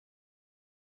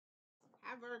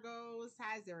Hi Virgos,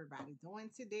 how's everybody doing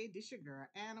today? This your girl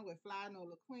Anna with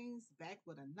flynolaqueenz back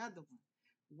with another one.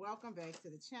 Welcome back to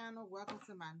the channel. Welcome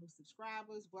to my new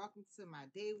subscribers. Welcome to my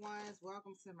day ones.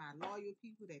 Welcome to my loyal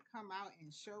people that come out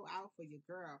and show out for your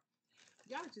girl.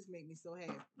 Y'all just make me so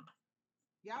happy.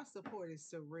 Y'all support is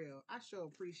surreal. I sure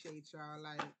appreciate y'all.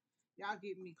 Like y'all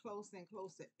get me closer and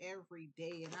closer every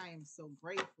day, and I am so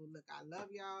grateful. Look, I love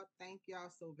y'all. Thank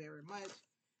y'all so very much.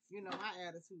 You know my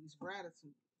attitude is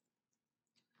gratitude.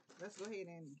 Let's go ahead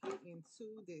and get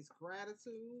into this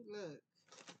gratitude. Look,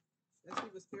 let's see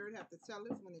what Spirit have to tell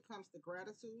us when it comes to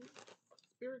gratitude.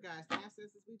 Spirit guides,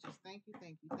 ancestors, we just thank you,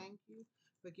 thank you, thank you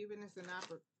for giving us an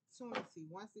opportunity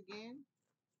once again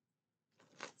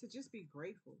to just be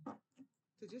grateful,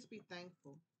 to just be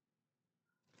thankful,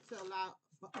 to allow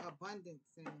abundance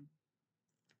and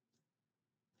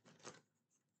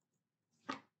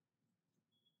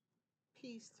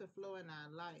peace to flow in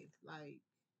our life. Like,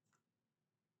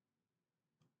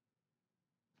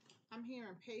 I'm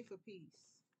hearing pay for peace.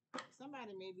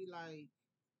 Somebody may be like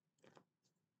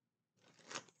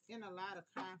in a lot of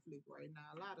conflict right now,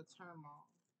 a lot of turmoil.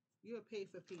 You'll pay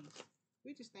for peace.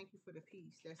 We just thank you for the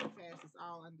peace that surpasses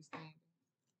all understanding.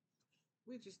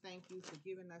 We just thank you for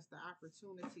giving us the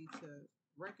opportunity to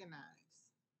recognize,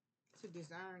 to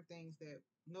discern things that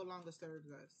no longer serves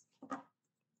us,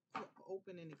 to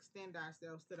open and extend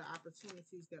ourselves to the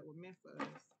opportunities that were meant for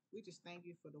us. We just thank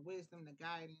you for the wisdom, the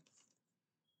guidance.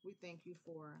 We thank you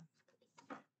for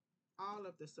all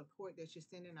of the support that you're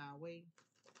sending our way.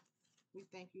 We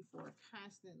thank you for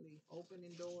constantly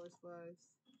opening doors for us.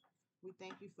 We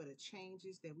thank you for the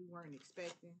changes that we weren't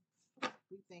expecting.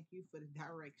 We thank you for the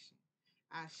direction.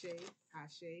 Ashe,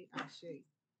 Ashe, Ashe.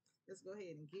 Let's go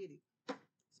ahead and get it.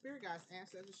 Spirit guides,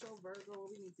 ancestors, show Virgo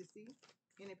what we need to see.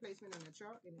 Any placement in the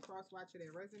chart, any cross watcher that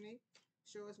resonate.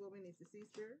 Show us what we need to see,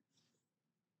 Spirit.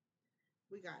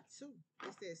 We got 2.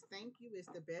 It says, thank you is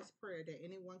the best prayer that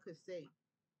anyone could say.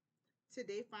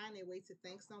 Today, find a way to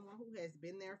thank someone who has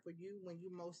been there for you when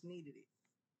you most needed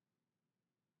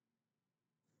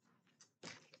it.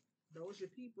 Those are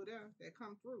people there that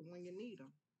come through when you need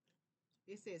them.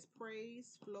 It says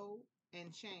praise, flow,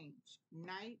 and change,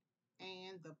 night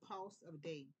and the pulse of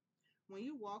day. When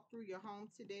you walk through your home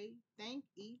today, thank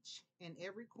each and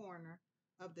every corner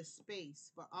of the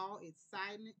space for all its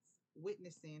silence,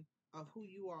 witnessing of who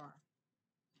you are.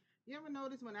 You ever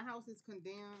notice when a house is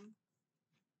condemned,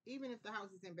 even if the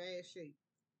house is in bad shape,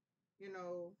 you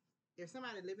know, if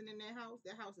somebody living in that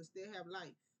house will still have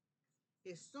life.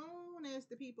 As soon as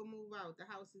the people move out, the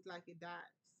house is like it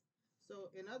dies. So,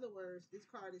 in other words, this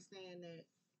card is saying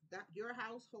that your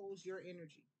house holds your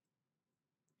energy.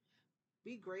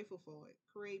 Be grateful for it.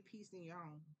 Create peace in your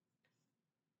home.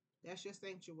 That's your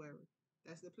sanctuary.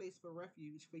 That's the place for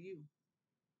refuge for you.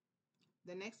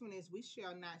 The next one is we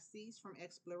shall not cease from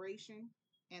exploration,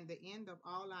 and the end of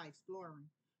all our exploring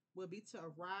will be to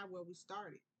arrive where we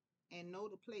started and know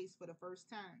the place for the first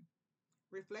time.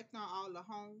 Reflect on all the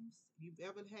homes you've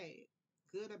ever had,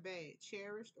 good or bad,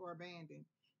 cherished or abandoned.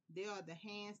 They are the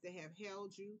hands that have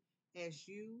held you as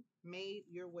you made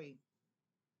your way.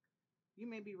 You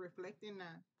may be reflecting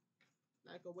now,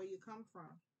 like where you come from.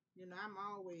 You know, I'm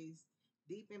always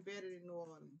deep embedded in New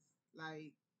Orleans.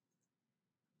 Like,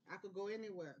 I could go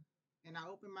anywhere and I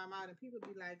open my mouth and people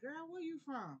be like, girl, where you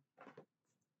from?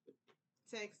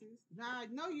 Texas. Nah,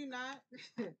 no, you're not.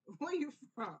 Where you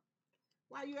from?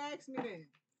 Why you ask me then?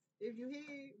 If you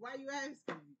here, why you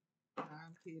asking me? Nah,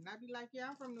 I'm kidding. I be like, yeah,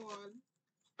 I'm from New Orleans.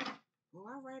 Well,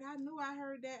 all right, I knew I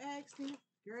heard that accent.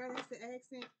 Girl, that's the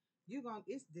accent.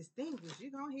 It's distinguished.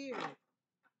 You gonna hear it.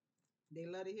 They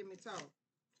love to hear me talk.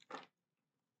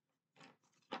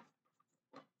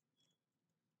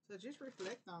 So just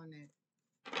reflect on that.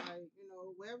 Like, you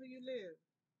know, wherever you live,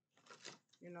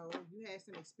 you know, you had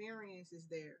some experiences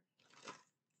there.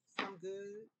 Some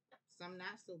good, some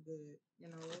not so good, you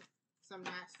know, some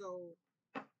not so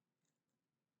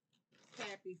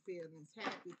happy feelings,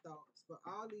 happy thoughts. But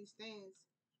all these things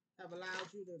have allowed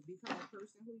you to become the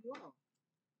person who you are.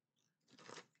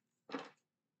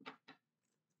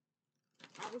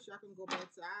 I wish I can go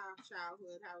back to our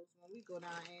childhood house when we go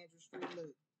down Andrew Street.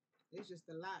 Look, it's just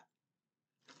a lot.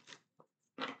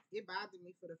 It bothered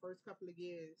me for the first couple of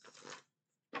years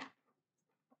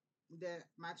that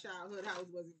my childhood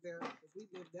house wasn't there because we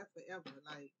lived there forever.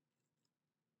 Like,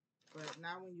 but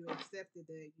now when you accepted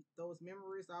that those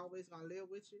memories are always gonna live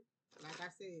with you, like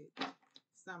I said,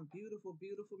 some beautiful,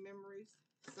 beautiful memories,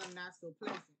 some not so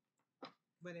pleasant.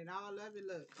 But in all of it,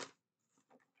 look,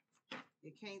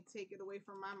 you can't take it away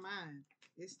from my mind.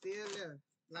 It's still there,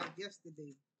 like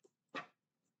yesterday.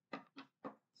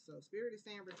 So Spirit is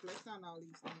saying reflect on all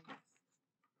these things.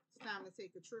 time to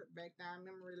take a trip back down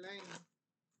memory lane.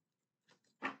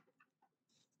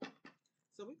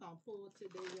 So we're going to pull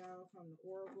today, y'all, from the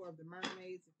Oracle of the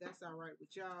Mermaids, if that's all right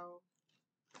with y'all.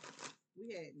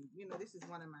 We had, you know, this is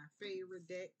one of my favorite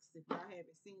decks. If y'all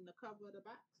haven't seen the cover of the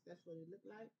box, that's what it looked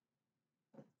like.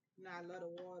 Now, I love the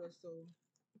water, so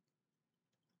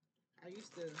I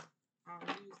used to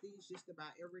use these just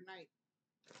about every night.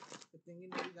 But then,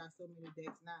 you know, we got so many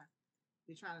decks now.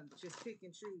 They're trying to just pick and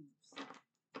choose.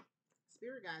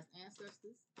 Spirit guides,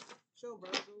 ancestors, show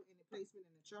Virgo any placement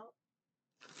in the chart.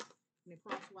 And the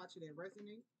cross watcher that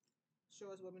resonate.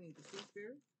 Show us what we need to see,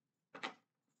 Spirit.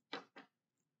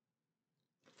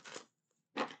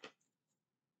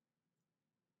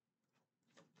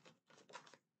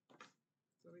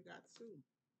 So we got 2.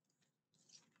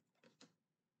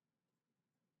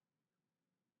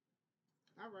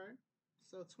 All right.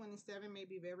 So 27 may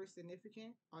be very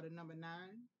significant, or the number 9.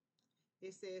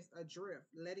 It says adrift,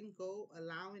 letting go,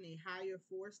 allowing a higher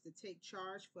force to take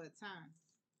charge for a time.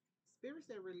 Spirit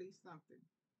said release something.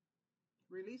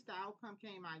 Release the outcome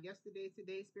came out yesterday.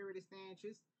 Today, Spirit is saying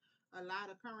just allow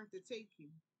the current to take you.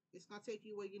 It's going to take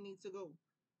you where you need to go.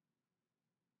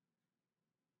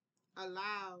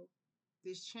 Allow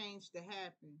this change to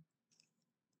happen.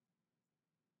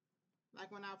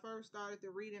 Like when I first started the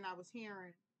reading, I was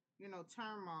hearing, you know,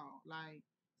 turmoil. Like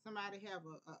somebody have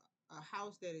a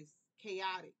house that is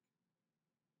chaotic.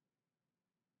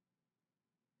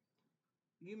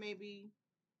 You may be,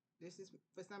 this is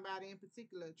for somebody in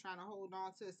particular, trying to hold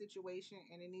on to a situation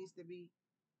and it needs to be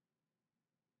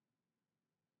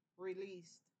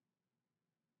released.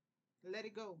 Let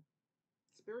it go.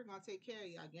 Spirit gonna take care of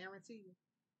you, I guarantee you.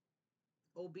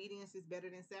 Obedience is better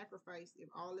than sacrifice. If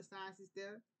all the signs is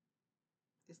there,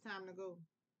 it's time to go.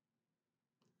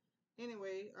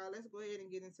 Anyway, let's go ahead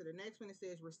and get into the next one. It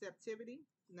says receptivity.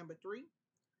 Number 3,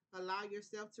 allow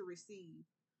yourself to receive.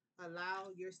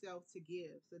 Allow yourself to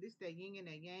give. So this is that yin and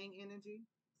that yang energy.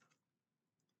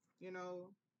 You know,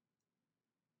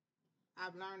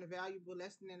 I've learned a valuable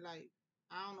lesson in life.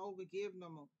 I don't overgive no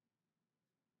more.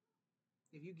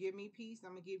 If you give me peace,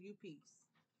 I'm going to give you peace.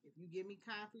 If you give me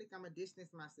conflict, I'm going to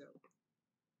distance myself.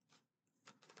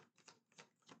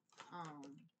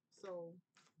 So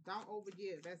don't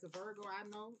overgive. As a Virgo, I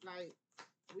know, like,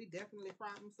 we definitely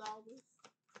problem solvers.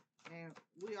 And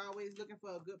we always looking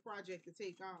for a good project to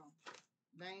take on.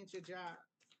 That ain't your job.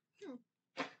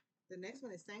 The next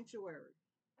one is sanctuary.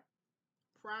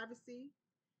 Privacy,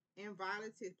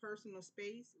 inviolate personal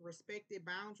space, respected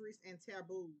boundaries, and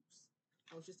taboos.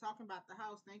 I was just talking about the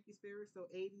house. Thank you, Spirit. So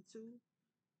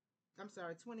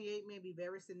 28 may be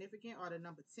very significant, or the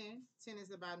number 10. 10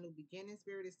 is about new beginning.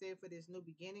 Spirit is said for this new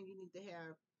beginning, you need to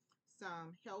have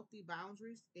some healthy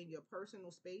boundaries in your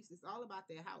personal space. It's all about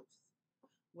that house.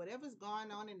 Whatever's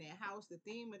going on in that house, the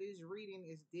theme of this reading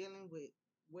is dealing with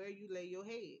where you lay your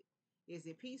head. Is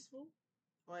it peaceful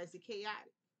or is it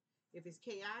chaotic? If it's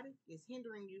chaotic, it's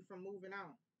hindering you from moving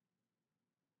on.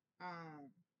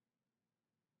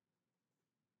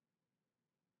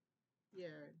 Yeah,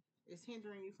 it's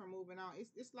hindering you from moving on.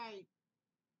 It's like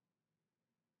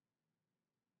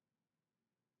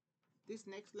this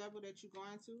next level that you're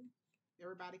going to,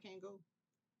 everybody can't go.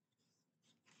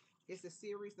 It's a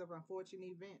series of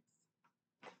unfortunate events.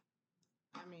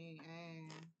 I mean,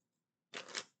 and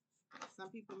some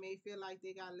people may feel like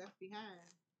they got left behind,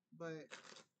 but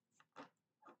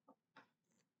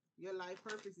your life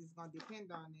purpose is going to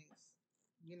depend on this.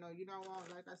 You know, you don't want,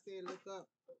 like I said, look up.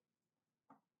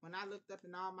 When I looked up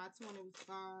and all my 20s was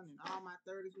gone and all my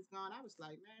 30s was gone, I was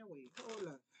like, man, wait, hold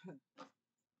up.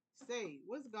 Say,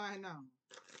 what's going on?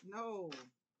 No.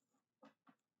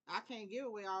 I can't give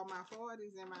away all my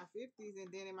 40s and my 50s, and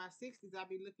then in my 60s, I'll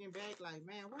be looking back like,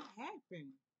 man, what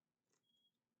happened?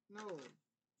 No.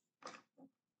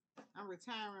 I'm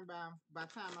retiring by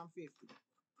time I'm 50.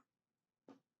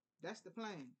 That's the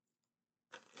plan.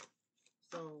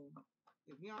 So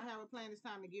if you don't have a plan, it's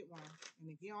time to get one. And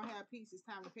if you don't have peace, it's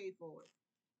time to pay for it.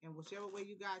 And whichever way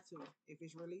you got to. If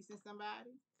it's releasing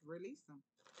somebody, release them.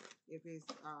 If it's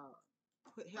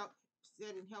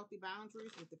setting healthy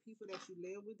boundaries with the people that you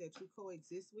live with, that you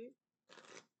coexist with,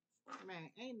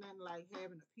 man, ain't nothing like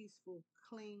having a peaceful,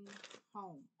 clean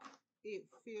home. It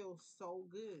feels so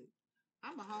good.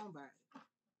 I'm a homebody.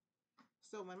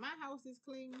 So when my house is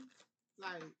clean,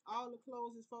 like all the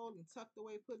clothes is folded and tucked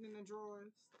away, put in the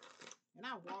drawers, and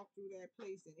I walk through that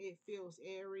place and it feels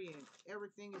airy and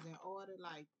everything is in order,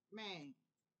 like, man,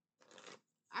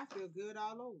 I feel good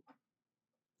all over.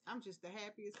 I'm just the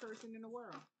happiest person in the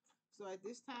world. So at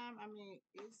this time, I mean,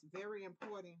 it's very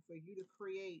important for you to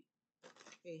create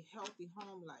a healthy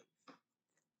home life.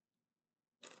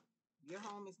 your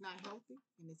home is not healthy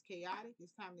and it's chaotic,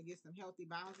 it's time to get some healthy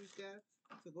boundaries there.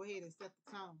 So go ahead and set the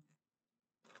tone.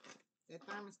 That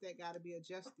thermostat got to be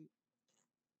adjusted.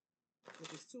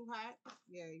 If it's too hot,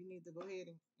 yeah, you need to go ahead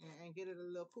and get it a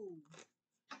little cool.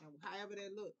 And however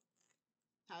that look.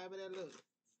 However that look.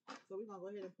 So we're going to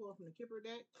go ahead and pull from the Kipper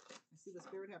deck and see what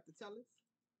Spirit have to tell us.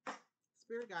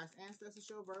 Spirit guides, ancestors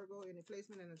show Virgo any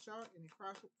placement in the chart and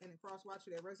the cross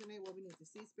watcher that resonate what we need to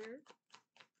see, Spirit.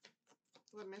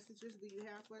 What messages do you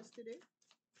have for us today?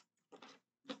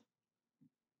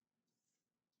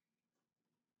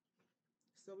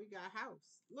 So we got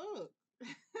house. Look,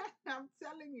 I'm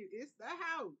telling you, it's the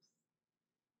house.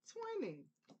 20.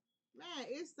 Man,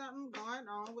 it's something going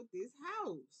on with this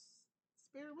house.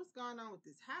 Spirit, what's going on with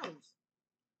this house?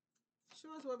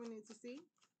 Show us what we need to see.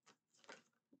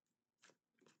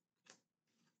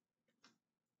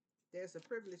 There's a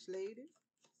privileged lady.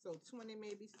 So 20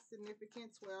 may be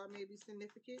significant, 12 may be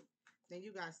significant. Then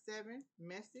you got 7,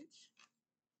 message.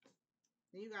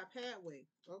 Then you got pathway.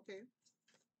 Okay.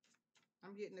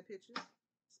 I'm getting the picture.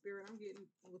 Spirit, I'm getting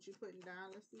what you're putting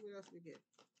down. Let's see what else we get.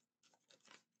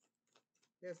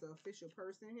 There's an official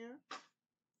person here.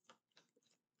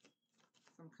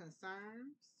 Some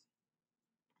concerns.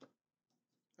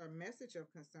 A message of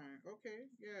concern. Okay,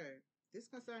 yeah. This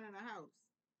concern in the house.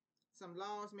 Some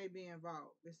laws may be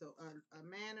involved. It's a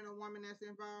man and a woman that's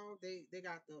involved. They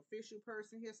got the official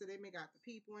person here, so they may got the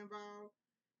people involved.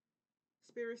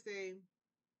 Spirit say,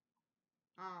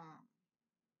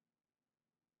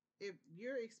 if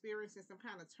you're experiencing some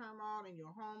kind of turmoil in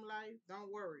your home life,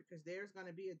 don't worry, because there's going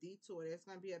to be a detour. There's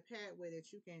going to be a pathway that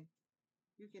you can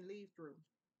leave through.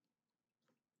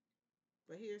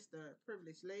 But here's the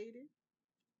privileged lady.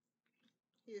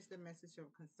 Here's the message of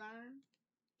concern.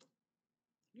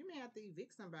 You may have to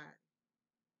evict somebody.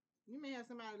 You may have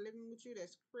somebody living with you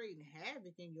that's creating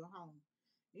havoc in your home.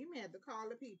 You may have to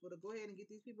call the people to go ahead and get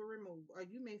these people removed. Or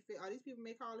you may feel, or these people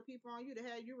may call the people on you to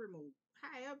have you removed.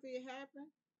 However it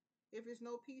happened, if it's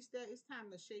no peace there, it's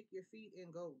time to shake your feet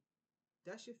and go.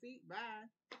 Dust your feet, bye.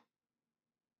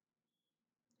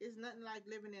 It's nothing like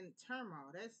living in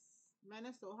turmoil. That's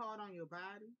so hard on your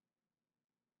body.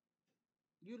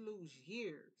 You lose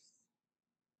years.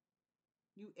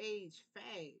 You age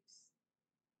fast.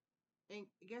 And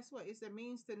guess what? It's a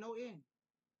means to no end.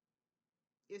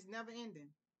 It's never ending.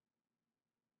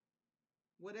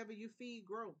 Whatever you feed,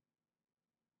 grow.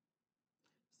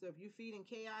 So if you feed in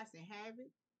chaos and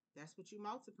havoc, that's what you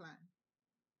multiply.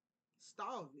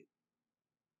 Starve it.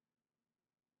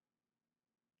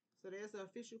 So there's an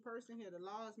official person here. The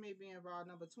laws may be involved.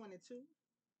 Number 22.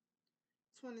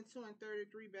 22 and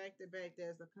 33 back to back.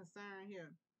 There's a concern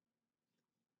here.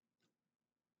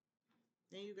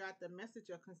 Then you got the message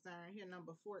of concern here.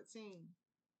 Number 14.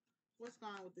 What's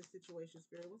going on with this situation,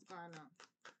 Spirit? What's going on?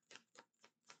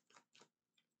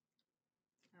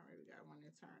 All right, we got one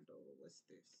that turned over. What's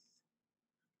this?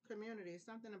 Community.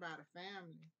 Something about a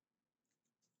family.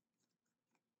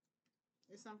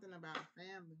 It's something about a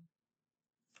family.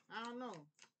 I don't know.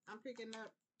 I'm picking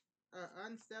up an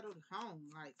unsettled home,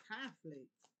 like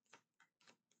conflict.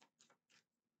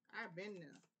 I've been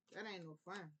there. That ain't no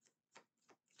fun.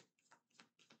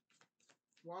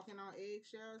 Walking on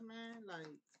eggshells, man. Like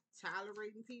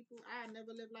tolerating people. I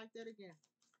never live like that again.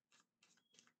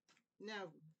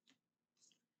 Never.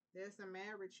 There's some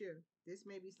marriage here. This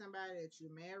may be somebody that you're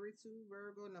married to,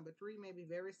 Virgo. Number 3 may be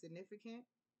very significant.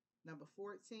 Number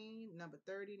 14, number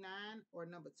 39, or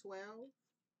number 12.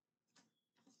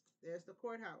 There's the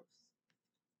courthouse.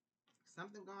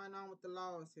 Something going on with the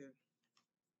laws here.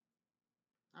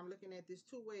 I'm looking at this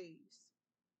 2 ways.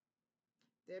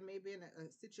 There may be a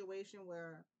situation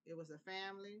where it was a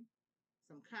family,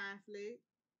 some conflict.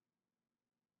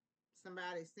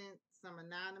 Somebody sent some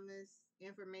anonymous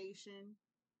information.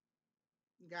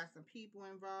 You got some people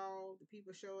involved. The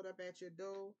people showed up at your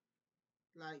door.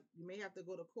 Like, you may have to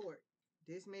go to court.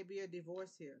 This may be a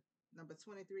divorce here. Number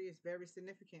 23 is very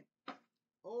significant.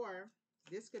 Or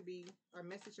this could be a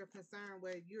message of concern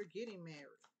where you're getting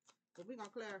married. But we're going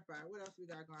to clarify. What else we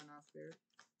got going on, Spirit?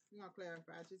 We're going to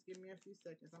clarify. Just give me a few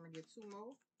seconds. I'm going to get 2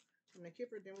 more from the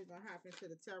Kipper. Then we're going to hop into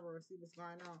the tarot and see what's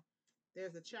going on.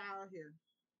 There's a child here.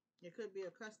 It could be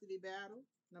a custody battle.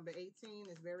 Number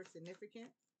 18 is very significant.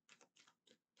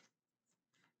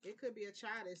 It could be a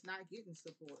child that's not getting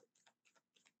support.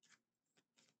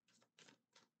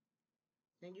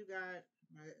 Then you got,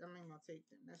 I'm not going to take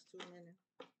them. That's too many.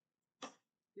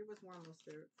 Give us one more,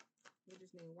 Spirit. We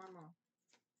just need one more.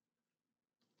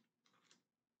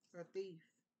 A thief.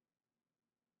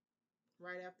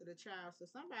 Right after the child. So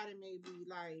somebody may be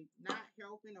like not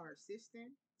helping or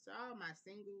assisting. So all my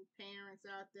single parents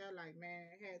out there, like,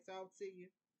 man, hats off to you.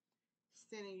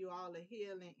 Sending you all the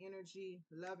healing energy,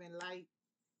 love and light.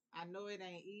 I know it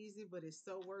ain't easy, but it's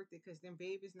so worth it because them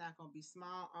babies not gonna be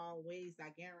small always. I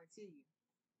guarantee you.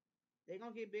 They're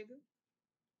gonna get bigger.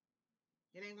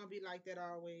 It ain't gonna be like that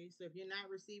always. So if you're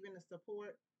not receiving the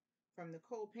support from the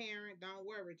co-parent, don't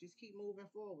worry. Just keep moving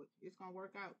forward. It's gonna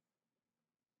work out.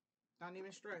 Don't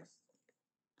even stress.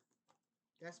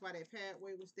 That's why that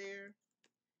pathway was there.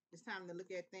 It's time to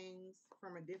look at things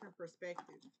from a different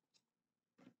perspective.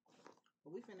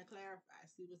 But we finna clarify,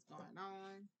 see what's going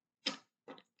on.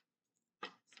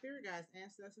 Spirit guides,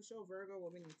 ancestors, show Virgo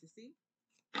what we need to see.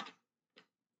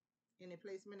 Any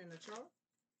placement in the chart.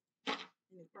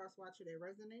 Any cross watcher that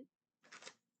resonate.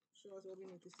 Show us what we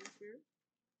need to see, Spirit.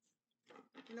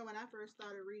 You know, when I first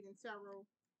started reading tarot,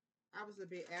 I was a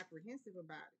bit apprehensive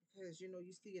about it because, you know,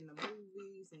 you see in the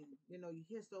movies and, you know, you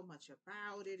hear so much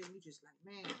about it and you just like,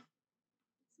 man.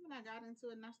 So when I got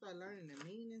into it and I started learning the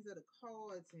meanings of the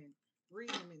cards and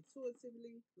reading them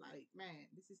intuitively, like, man,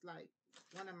 this is like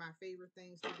one of my favorite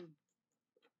things to do.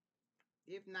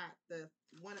 If not the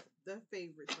one of the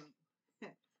favorite thing.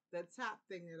 The top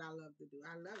thing that I love to do.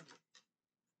 I love it.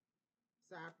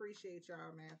 So I appreciate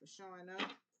y'all, man, for showing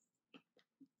up,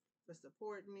 for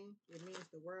supporting me. It means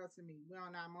the world to me. We're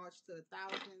on our march to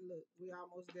 1,000. Look, we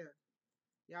almost there.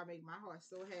 Y'all make my heart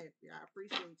so happy. I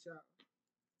appreciate y'all.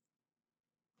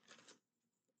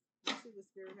 Let's see what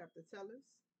Spirit have to tell us.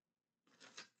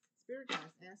 Spirit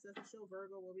guides, ancestors, show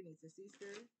Virgo what we need to see,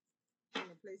 Spirit.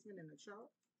 Any placement in the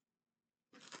chart.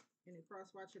 Any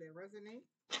cross watcher that resonate.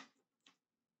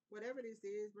 Whatever this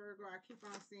is, Virgo, I keep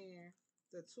on seeing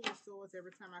the Two of Swords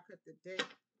every time I cut the deck.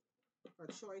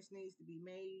 A choice needs to be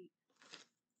made.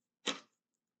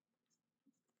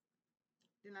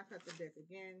 Then I cut the deck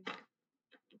again.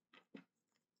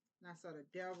 And I saw the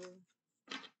Devil.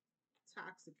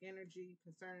 Toxic energy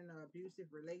concerning an abusive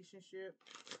relationship.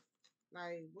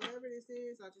 Like, whatever this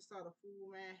is, I just saw the Fool,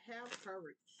 man. Have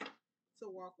courage to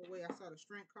walk away. I saw the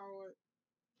Strength card.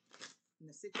 And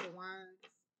the Six of Wands.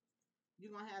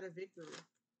 You're going to have a victory.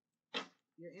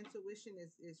 Your intuition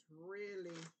is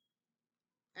really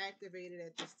activated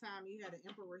at this time. You had an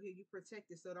Emperor here. You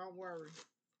protected, so don't worry.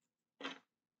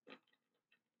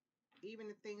 Even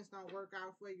if things don't work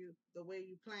out for you the way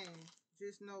you planned,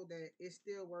 just know that it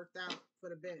still worked out for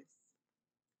the best.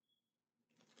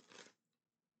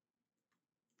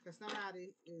 Because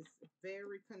somebody is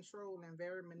very controlling,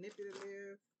 very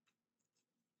manipulative.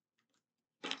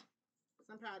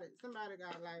 Somebody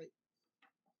got like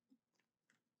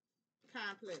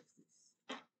complexes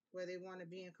where they want to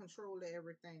be in control of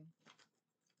everything.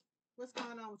 What's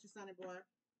going on with your sonny boy?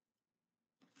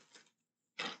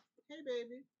 Hey,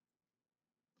 baby.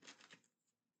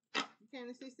 You came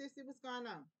to see Sissy? What's going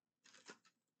on?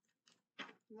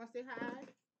 You want to say hi?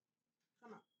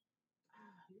 Come on.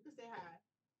 You can say hi.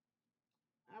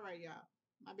 All right, y'all.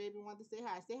 My baby wants to say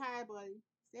hi. Say hi, buddy.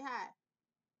 Say hi.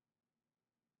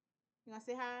 You want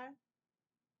to say hi?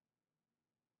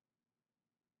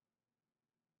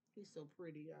 He's so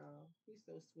pretty, y'all. He's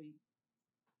so sweet.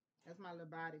 That's my little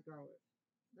bodyguard.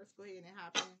 Let's go ahead and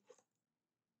hop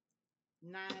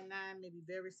in. 9-9 may be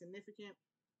very significant.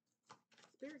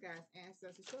 Spirit guides,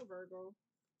 ancestors, show Virgo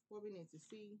what we need to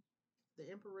see. The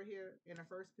Emperor here in the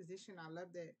first position. I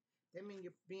love that. That means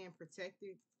you're being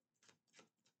protected.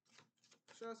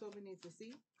 Show us what we need to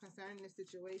see concerning this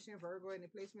situation. Virgo, any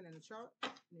placement in the chart.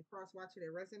 Any cross watcher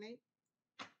that resonate.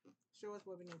 Show us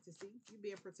what we need to see. You're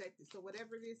being protected. So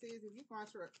whatever this is, if you're going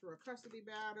through a custody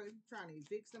battle, you're trying to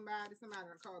evict somebody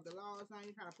called the laws on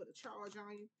you, trying to put a charge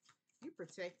on you, you're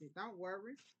protected. Don't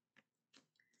worry.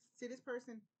 See, this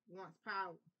person wants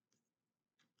power.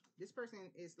 This person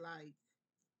is like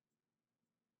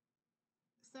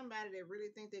somebody that really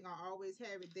think they're going to always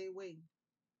have it their way.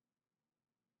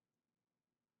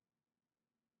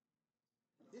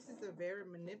 This is a very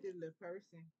manipulative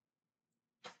person.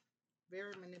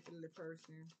 Very manipulative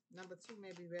person. Number 2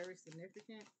 may be very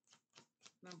significant.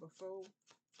 Number 4.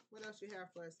 What else you have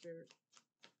for us, Spirit?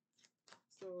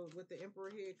 So with the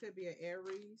Emperor here, it could be an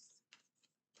Aries.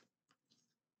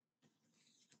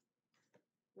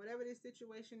 Whatever this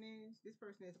situation is, this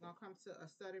person is going to come to a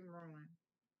sudden ruin.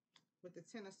 With the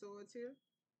Ten of Swords here,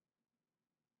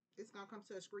 it's going to come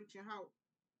to a screeching halt.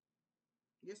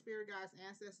 Your spirit guides,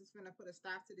 ancestors finna put a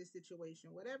stop to this situation.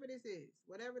 Whatever this is,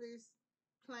 whatever this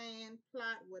plan,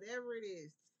 plot, whatever it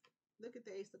is. Look at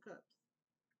the Ace of Cups.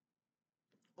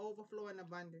 Overflow and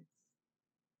abundance.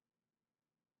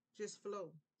 Just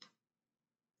flow.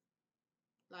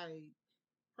 Like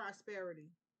prosperity.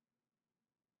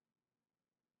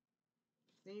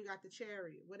 Then you got the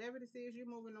Chariot. Whatever this is, you're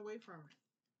moving away from it.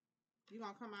 You're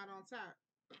going to come out on top.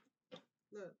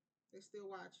 Look, they're still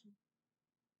watching.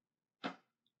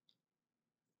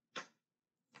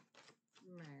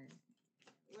 Man,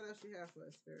 what else you have for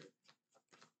us, Spirit?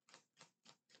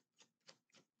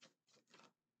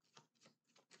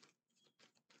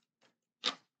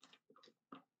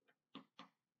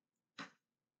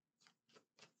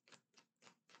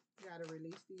 You got to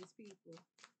release these people.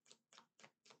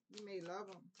 You may love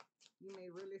them. You may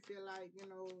really feel like, you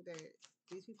know, that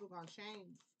these people are going to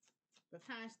change. But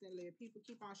constantly, if people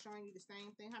keep on showing you the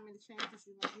same thing, how many chances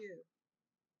you going to give?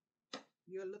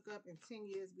 You'll look up in 10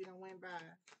 years, we done went by.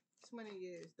 20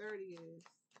 years, 30 years.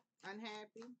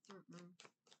 Unhappy?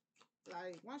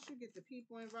 Like, once you get the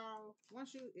people involved,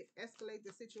 once you escalate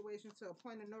the situation to a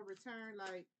point of no return,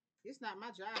 like, it's not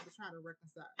my job to try to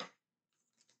reconcile.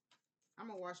 I'm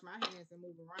going to wash my hands and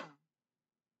move around.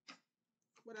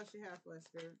 What else you have for us,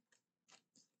 Spirit?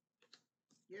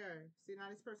 Yeah. See, now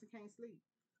this person can't sleep.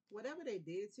 Whatever they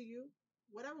did to you,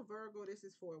 whatever Virgo this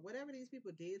is for, whatever these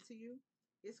people did to you,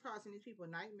 it's causing these people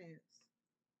nightmares.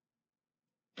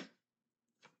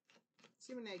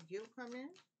 See, when that guilt come in,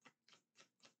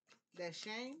 that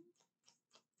shame,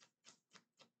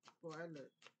 boy, look,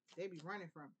 they be running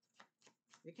from it.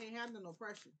 They can't handle no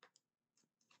pressure.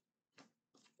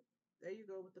 There you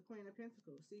go with the Queen of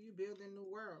Pentacles. See, you building new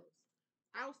worlds.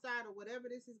 Outside of whatever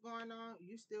this is going on,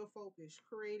 you still focused,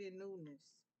 creating newness,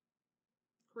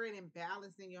 creating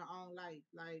balance in your own life.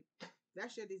 Like,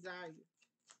 that's your desire.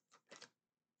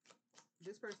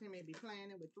 This person may be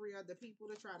planning with 3 other people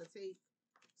to try to take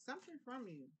something from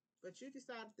you. But you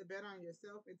decided to bet on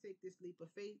yourself and take this leap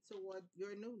of faith toward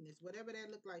your newness, whatever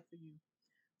that look like for you.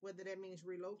 Whether that means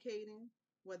relocating,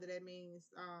 whether that means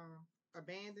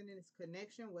abandoning this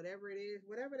connection, whatever it is,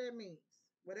 whatever that means,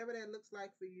 whatever that looks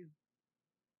like for you.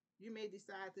 You may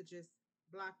decide to just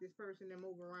block this person and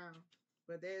move around.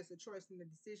 But there's a choice and a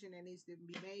decision that needs to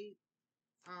be made.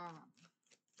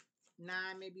 9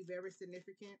 may be very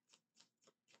significant.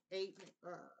 8,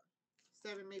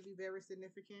 7 may be very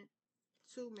significant.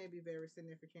 2 may be very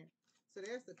significant. So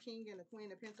there's the King and the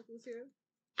Queen of Pentacles here.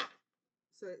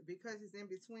 So because it's in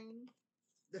between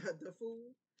the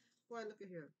Fool, boy, look at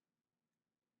here.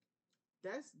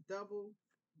 That's double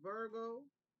Virgo,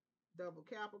 double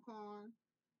Capricorn,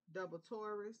 double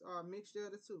Taurus, or a mixture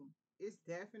of the two. It's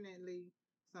definitely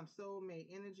some soulmate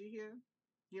energy here.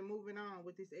 You're moving on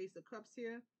with this Ace of Cups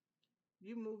here.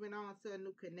 You're moving on to a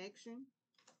new connection.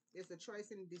 It's a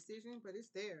choice and a decision, but it's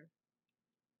there.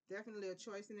 Definitely a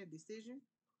choice and a decision.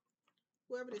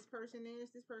 Whoever this person is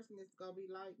going to be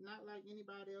like not like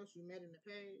anybody else you met in the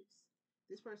past.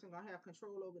 This person going to have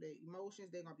control over their emotions.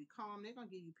 They're going to be calm. They're going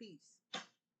to give you peace.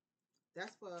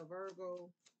 That's for a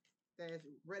Virgo that's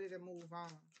ready to move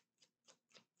on.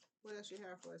 What else you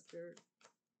have for us, Spirit?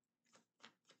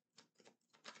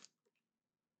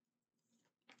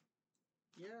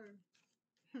 Yeah.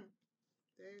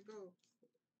 There you go.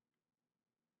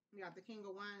 You got the King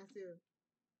of Wands here.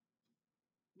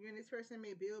 You and this person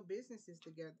may build businesses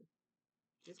together.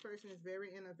 This person is very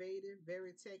innovative,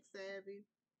 very tech savvy,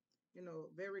 you know,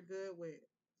 very good with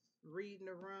reading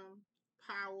the room,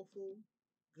 powerful,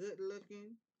 good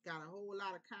looking, got a whole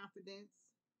lot of confidence.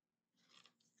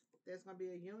 There's going to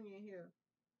be a union here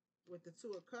with the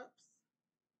 2 of Cups.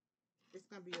 It's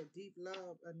going to be a deep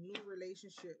love, a new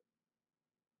relationship,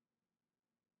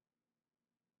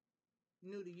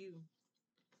 new to you.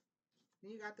 Then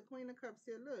you got the Queen of Cups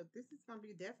here. Look, this is going to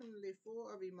be definitely full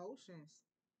of emotions.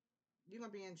 You're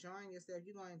going to be enjoying yourself.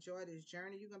 You're going to enjoy this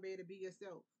journey. You're going to be able to be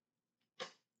yourself.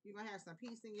 You're going to have some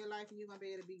peace in your life and you're going to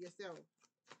be able to be yourself.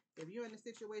 If you're in a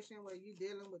situation where you're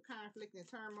dealing with conflict and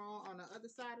turmoil, on the other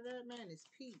side of that, man, it's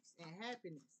peace and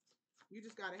happiness. You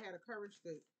just got to have the courage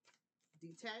to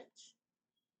detach,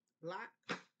 block,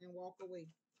 and walk away.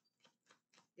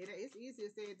 It's easier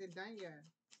said than done, yeah.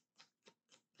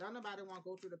 Don't nobody want to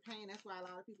go through the pain. That's why a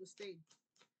lot of people stay.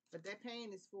 But that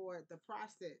pain is for the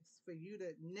process, for you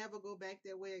to never go back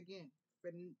that way again,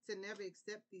 to never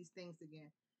accept these things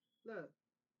again. Look,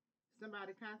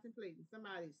 somebody contemplating,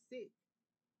 somebody's sick.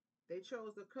 They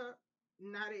chose the cup.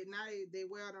 Now they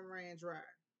well them ran dry.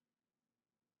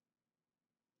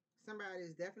 Somebody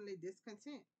is definitely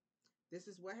discontent. This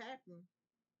is what happened.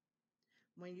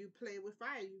 When you play with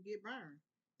fire, you get burned.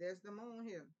 There's the moon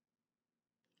here.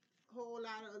 Whole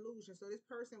lot of illusion. So this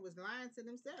person was lying to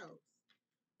themselves.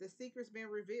 The secret's been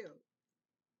revealed.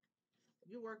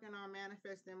 You're working on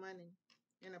manifesting money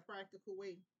in a practical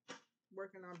way.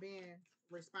 Working on being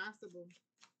responsible.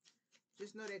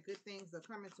 Just know that good things are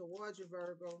coming towards you,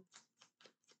 Virgo.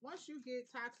 Once you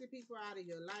get toxic people out of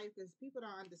your life, because people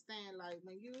don't understand, like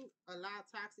when you allow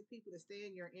toxic people to stay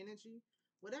in your energy,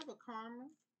 whatever karma,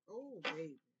 oh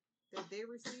baby, that they're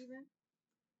receiving,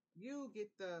 you get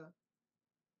the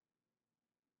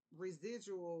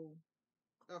residual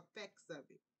effects of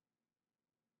it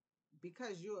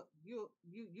because you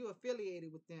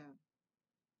affiliated with them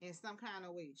in some kind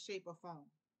of way, shape or form.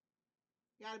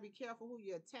 You got to be careful who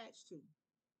you attach to.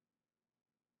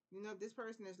 You know, if this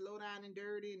person is low down and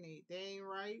dirty and they ain't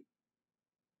right,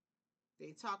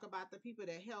 they talk about the people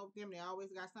that help them. They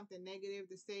always got something negative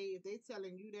to say. If they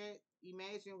telling you that,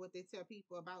 imagine what they tell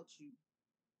people about you.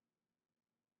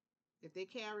 If they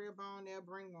carry a bone, they'll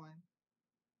bring one.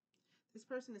 This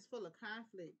person is full of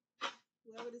conflict.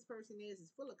 Whoever this person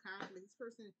is full of conflict. This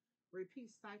person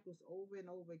repeats cycles over and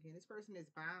over again. This person is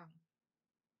bound.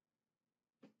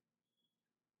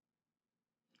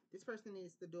 This person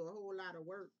needs to do a whole lot of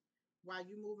work while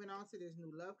you moving on to this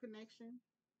new love connection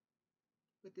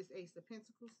with this Ace of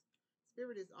Pentacles.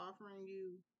 Spirit is offering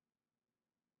you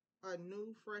a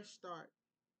new, fresh start.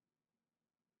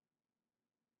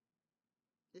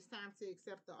 It's time to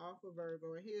accept the offer,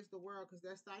 Virgo. And here's the world, because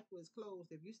that cycle is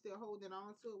closed. If you're still holding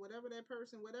on to it, whatever that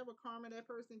person, whatever karma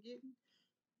that person getting,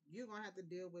 you're going to have to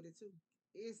deal with it too.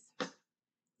 It's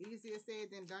easier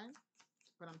said than done.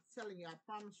 But I'm telling you, I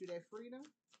promise you that freedom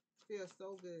feels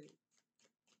so good.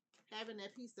 Having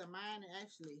that peace of mind and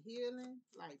actually healing,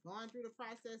 like going through the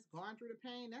process, going through the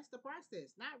pain, that's the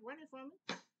process, not running from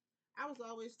it. I was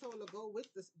always told to go with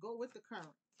the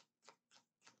current.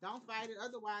 Don't fight it,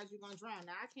 otherwise you're gonna drown.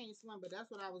 Now I can't swim, but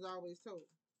that's what I was always told.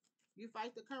 You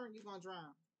fight the current, you're gonna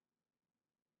drown.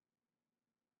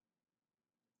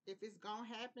 If it's gonna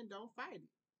happen, don't fight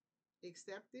it.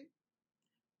 Accept it.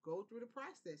 Go through the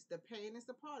process. The pain is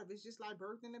a part of it. It's just like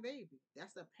birthing a baby.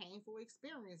 That's a painful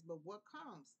experience, but what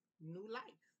comes? New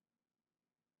life.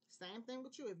 Same thing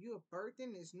with you. If you are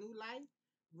birthing this new life,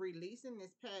 releasing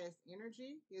this past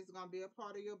energy is gonna be a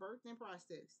part of your birthing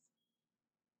process.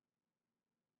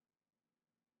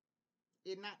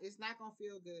 It's not gonna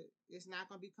feel good. It's not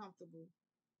gonna be comfortable.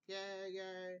 Yeah,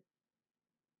 yeah,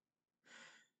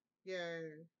 yeah.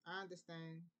 I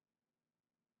understand.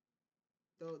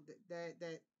 Though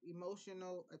that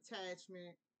emotional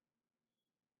attachment,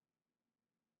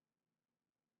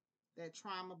 that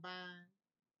trauma bond.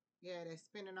 Yeah, that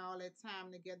spending all that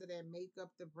time together, that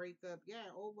makeup, the breakup. Yeah,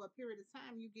 over a period of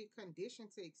time, you get conditioned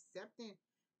to accepting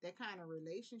that kind of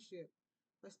relationship.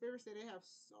 But Spirit said they have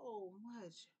so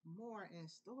much more in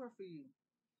store for you.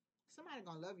 Somebody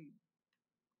gonna love you.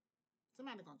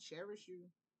 Somebody gonna cherish you.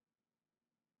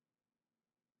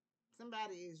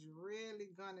 Somebody is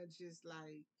really gonna just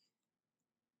like,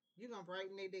 you're gonna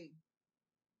brighten their day.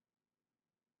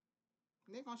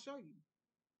 And they're gonna show you.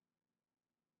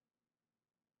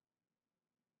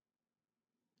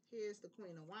 Here's the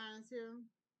Queen of Wands here.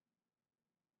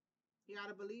 You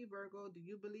gotta believe, Virgo. Do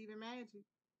you believe in magic?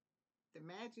 The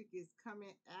magic is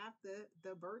coming after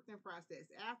the birthing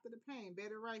process, after the pain.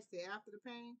 Betty Rice said, after the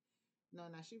pain. No,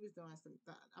 she was doing some.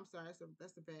 I'm sorry,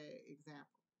 that's a bad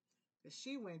example. But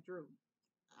she went through.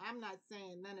 I'm not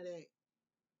saying none of that.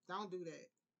 Don't do that.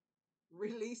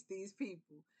 Release these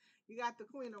people. You got the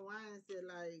Queen of Wands that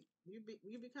like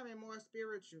you becoming more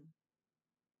spiritual.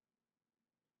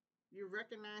 You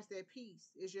recognize that peace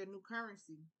is your new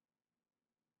currency,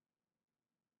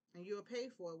 and you'll pay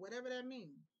for it, whatever that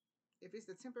means. If it's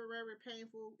a temporary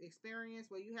painful experience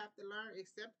where you have to learn,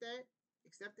 accept that,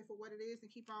 accept it for what it is,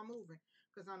 and keep on moving.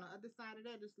 Because on the other side of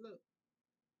that, just look,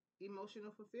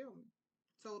 emotional fulfillment,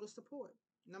 total support.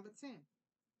 Number 10.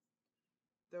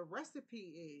 The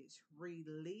recipe is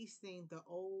releasing the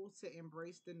old to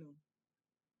embrace the new.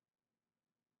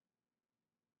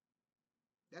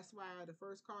 That's why the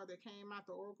first card that came out,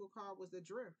 the Oracle card, was the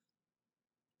drift.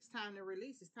 It's time to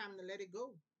release. It's time to let it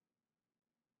go.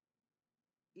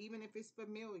 Even if it's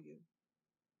familiar,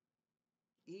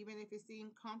 even if it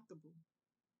seems comfortable.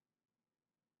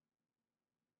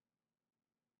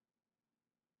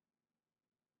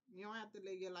 You don't have to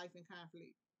live your life in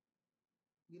conflict.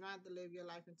 You don't have to live your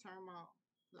life in turmoil.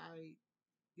 Like,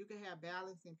 you can have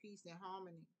balance and peace and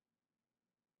harmony.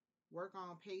 Work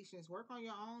on patience. Work on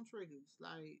your own triggers.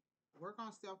 Like, work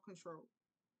on self control.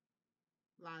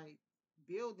 Like,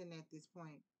 building at this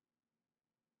point.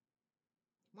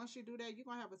 Once you do that, you're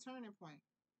going to have a turning point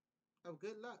of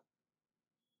good luck,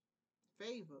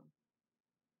 favor.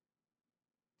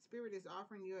 Spirit is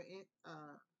offering you an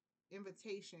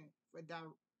invitation for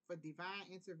divine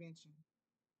intervention.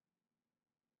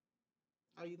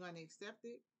 Are you going to accept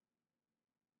it?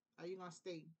 Are you going to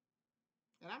stay?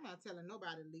 And I'm not telling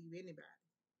nobody to leave anybody.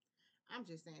 I'm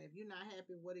just saying, if you're not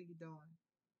happy, what are you doing?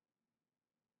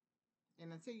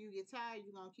 And until you get tired,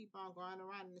 you're going to keep on going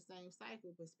around in the same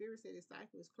cycle. But Spirit said this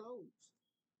cycle is closed.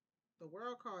 The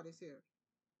world card is here.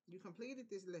 You completed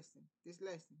this lesson.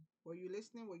 Were you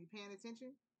listening? Were you paying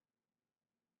attention?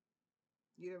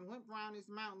 You done went around this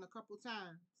mountain a couple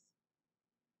times.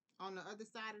 On the other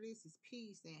side of this is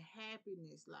peace and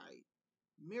happiness, like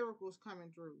miracles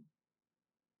coming through,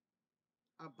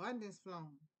 abundance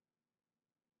flowing.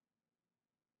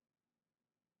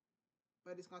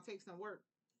 But it's going to take some work.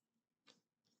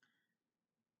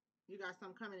 You got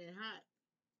something coming in hot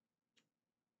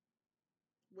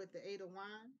with the Eight of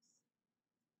Wands.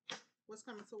 What's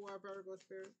coming toward Virgo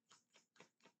Spirit?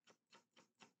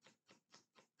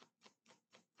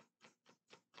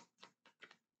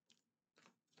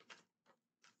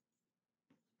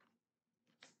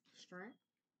 Strength.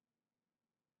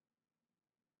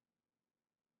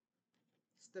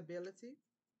 Stability.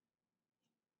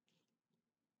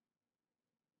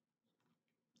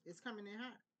 It's coming in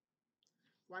hot.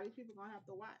 Why these people gonna have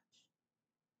to watch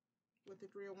with the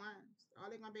Three of Wands? All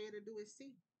they're gonna be able to do is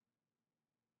see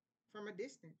from a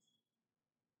distance.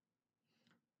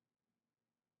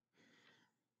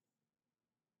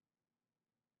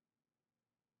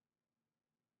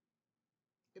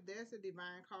 If there's a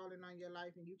divine calling on your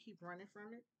life and you keep running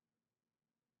from it,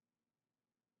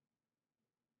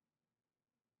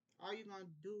 all you're gonna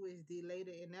do is delay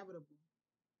the inevitable.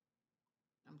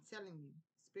 I'm telling you,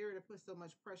 Spirit will put so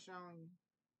much pressure on you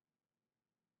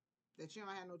that you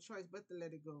don't have no choice but to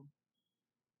let it go.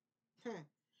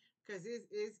 Because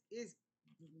it's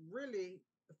really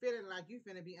feeling like you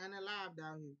finna be unalived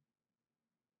out here.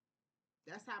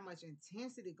 That's how much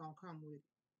intensity gonna come with it.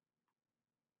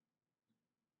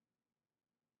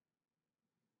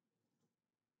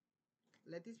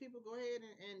 Let these people go ahead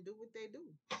and do what they do.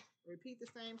 Repeat the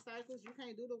same cycles. You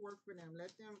can't do the work for them.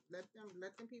 Let them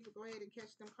people go ahead and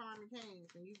catch them karmic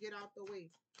hands and you get out the way.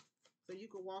 So you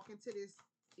can walk into this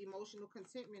emotional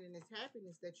contentment and this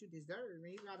happiness that you deserve.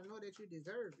 And you gotta know that you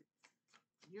deserve it.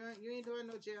 You ain't doing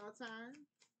no jail time.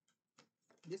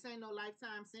 This ain't no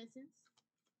lifetime sentence.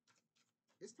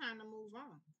 It's time to move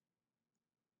on.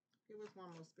 Give us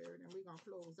one more spirit and we're gonna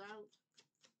close out.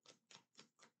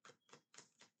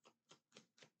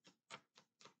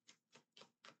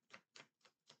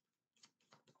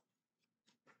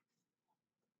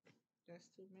 That's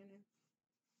 2 minutes.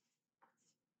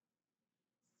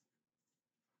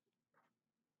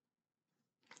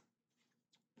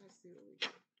 Let's see what we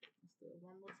got. Let's do it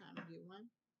one more time to get one.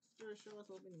 Spirit, show us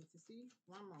what we need to see.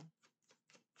 One more.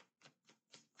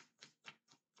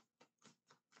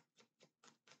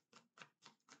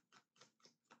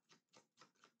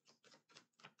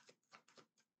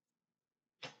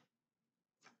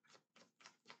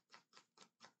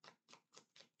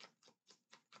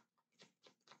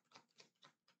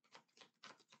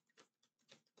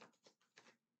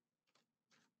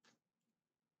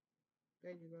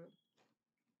 There you go.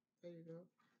 There you go.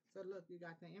 So look, you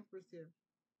got the Empress here.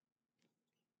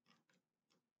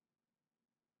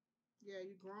 Yeah,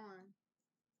 you growing.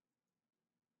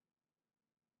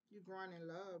 You growing in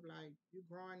love, like you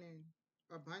growing in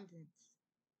abundance.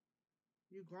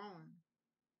 You growing.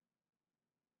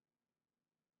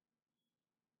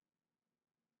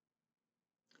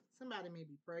 Somebody may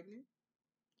be pregnant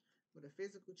with a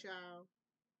physical child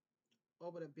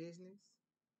or with a business.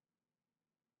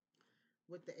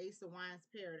 With the Ace of Wands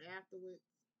paired afterwards,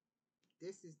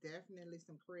 this is definitely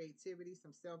some creativity,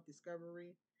 some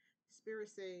self-discovery. Spirit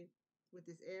say with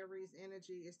this Aries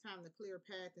energy, it's time to clear a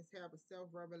path and have a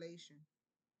self-revelation.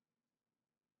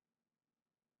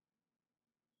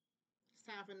 It's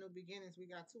time for new beginnings. We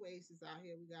got two aces out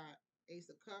here. We got Ace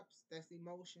of Cups, that's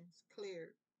emotions,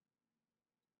 cleared.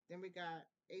 Then we got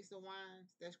Ace of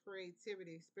Wands, that's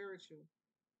creativity, spiritual,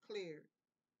 cleared.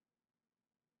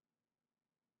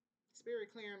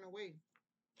 Spirit clearing the way.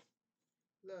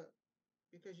 Look,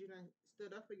 because you done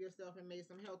stood up for yourself and made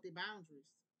some healthy boundaries.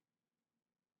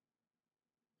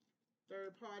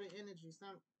 Third party energy.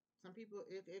 Some people,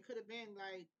 it could have been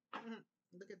like,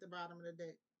 look at the bottom of the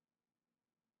deck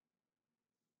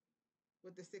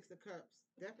with the Six of Cups.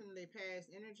 Definitely past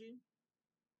energy.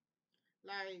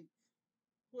 Like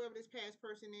whoever this past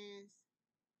person is,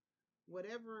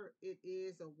 whatever it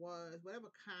is or was, whatever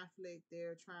conflict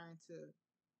they're trying to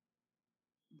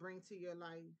bring to your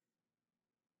life,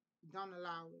 don't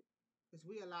allow it. Because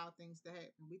we allow things to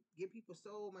happen. We give people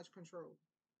so much control.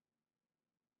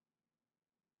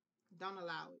 Don't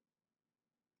allow it.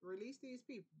 Release these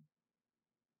people.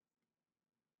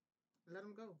 Let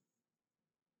them go.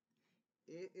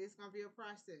 It's going to be a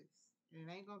process. And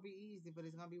it ain't going to be easy, but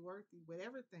it's going to be worth it with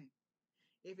everything.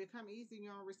 If it come easy, you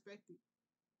don't respect it.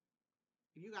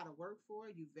 If you got to work for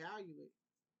it, you value it.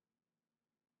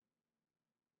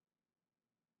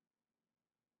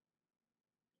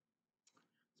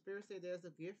 Spirit said there's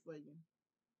a gift for you.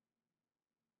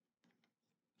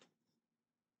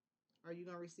 Are you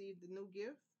going to receive the new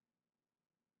gift?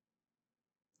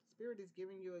 Spirit is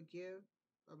giving you a gift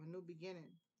of a new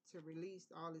beginning to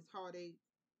release all this heartache,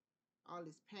 all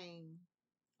this pain,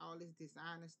 all this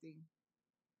dishonesty.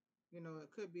 You know,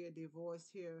 it could be a divorce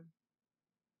here,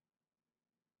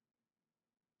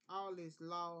 all this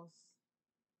loss,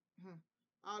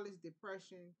 all this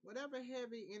depression, whatever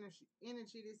heavy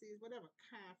energy this is, whatever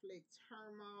conflict,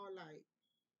 turmoil, like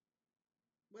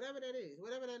whatever that is,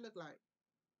 whatever that look like,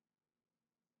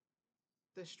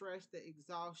 the stress, the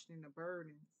exhaustion, the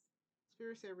burdens.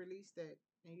 Spirit said release that,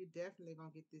 and you're definitely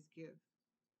gonna get this gift.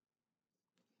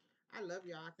 I love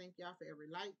y'all. I thank y'all for every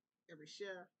like, every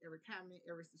share, every comment,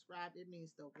 every subscribe. It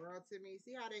means the world to me.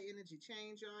 See how that energy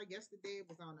changed, y'all? Yesterday it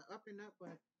was on the up and up,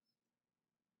 but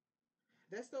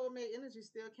that soulmate energy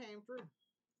still came through.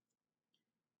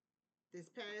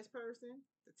 This past person,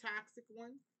 the toxic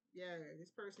one, yeah, this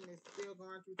person is still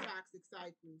going through toxic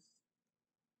cycles.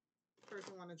 This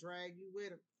person want to drag you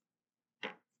with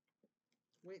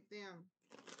them.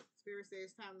 Spirit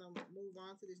says it's time to move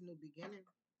on to this new beginning.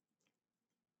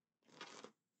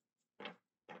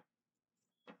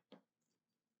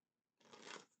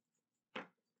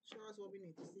 Show us what we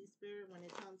need to see, Spirit, when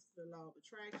it comes to the law of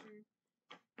attraction.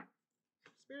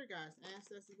 Spirit guides,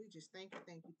 ancestors, we just thank you,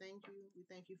 thank you, thank you. We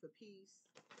thank you for peace.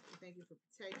 We thank you for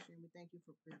protection. We thank you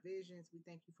for provisions. We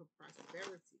thank you for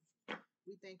prosperity.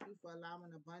 We thank you for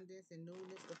allowing abundance and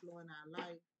newness to flow in our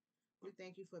life. We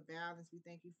thank you for balance. We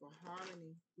thank you for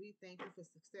harmony. We thank you for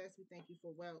success. We thank you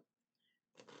for wealth.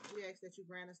 We ask that you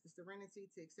grant us the serenity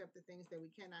to accept the things that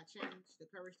we cannot change, the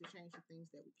courage to change the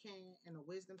things that we can, and the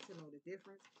wisdom to know the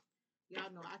difference. Y'all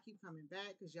know I keep coming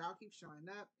back because y'all keep showing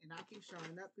up, and I keep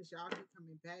showing up because y'all keep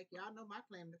coming back. Y'all know my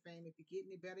claim to fame. If you get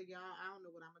any better, y'all, I don't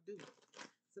know what I'm going to do.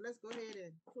 So let's go ahead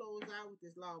and close out with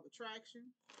this law of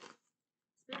attraction.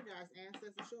 Spirit guides,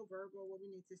 ancestors, show Virgo what we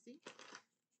need to see.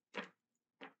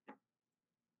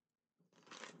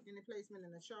 Any placement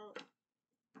in the chart.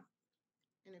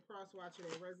 Any cross watcher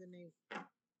that resonate.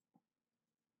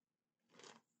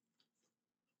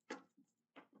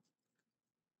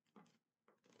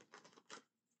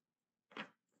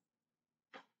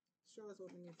 Show us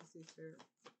what we need to see, Spirit.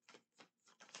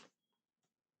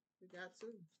 We got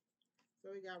two. So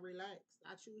we got relax.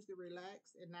 I choose to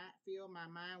relax and not fill my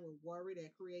mind with worry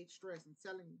that creates stress. I'm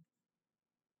telling you.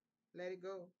 Let it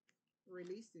go.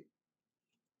 Release it.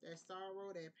 That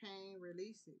sorrow, that pain,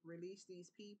 release it. Release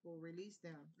these people. Release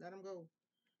them. Let them go.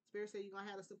 Spirit says you're going to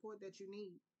have the support that you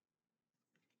need.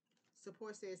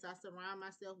 Support says I surround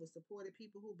myself with supportive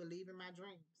people who believe in my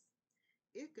dreams.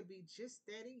 It could be just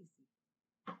that easy.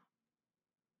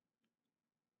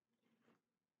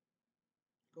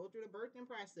 Go through the birthing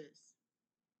process.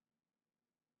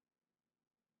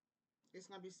 It's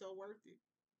going to be so worth it.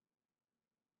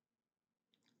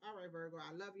 All right, Virgo.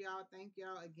 I love y'all. Thank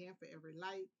y'all again for every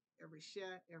like, every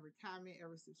share, every comment,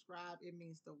 every subscribe. It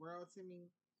means the world to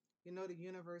me. You know the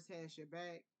universe has your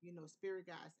back. You know spirit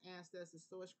guides, ancestors,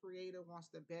 source creator wants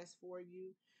the best for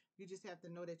you. You just have to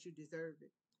know that you deserve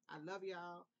it. I love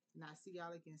y'all, and I'll see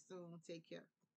y'all again soon. Take care.